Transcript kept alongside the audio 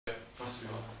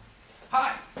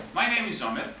Hi, my name is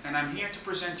Omid and I'm here to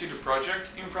present you the project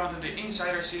in front of the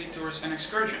Insider City Tours and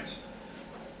Excursions.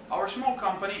 Our small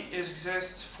company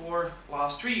exists for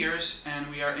last 3 years and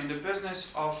we are in the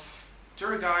business of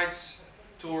tour guides,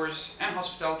 tours and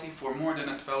hospitality for more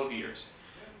than 12 years.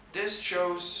 This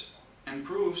shows and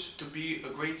proves to be a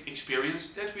great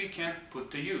experience that we can put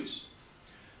to use.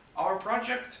 Our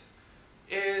project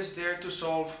is there to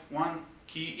solve one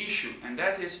key issue, and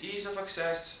that is ease of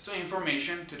access to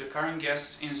information to the current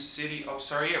guests in the city of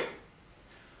Sarajevo.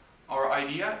 Our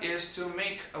idea is to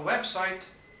make a website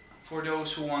for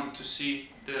those who want to see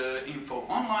the info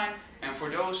online, and for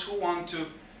those who want to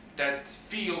that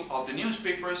feel of the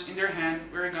newspapers in their hand.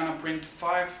 We're gonna print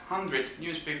 500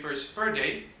 newspapers per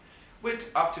day with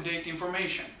up-to-date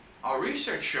information. Our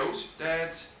research shows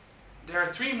that there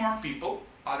are 3 more people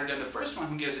other than the first one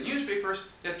who gets the newspapers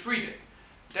that read it.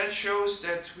 That shows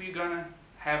that we're gonna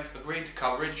have a great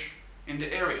coverage in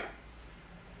the area.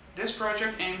 This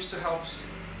project aims to help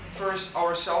first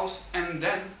ourselves and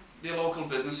then the local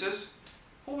businesses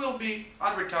who will be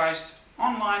advertised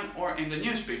online or in the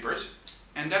newspapers,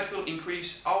 and that will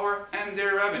increase our and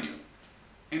their revenue.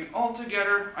 An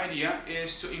altogether idea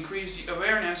is to increase the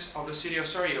awareness of the city of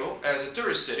Sarajevo as a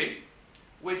tourist city,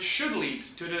 which should lead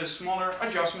to the smaller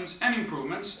adjustments and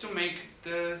improvements to make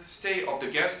the stay of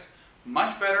the guest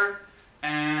much better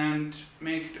and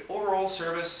make the overall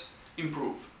service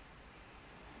improve.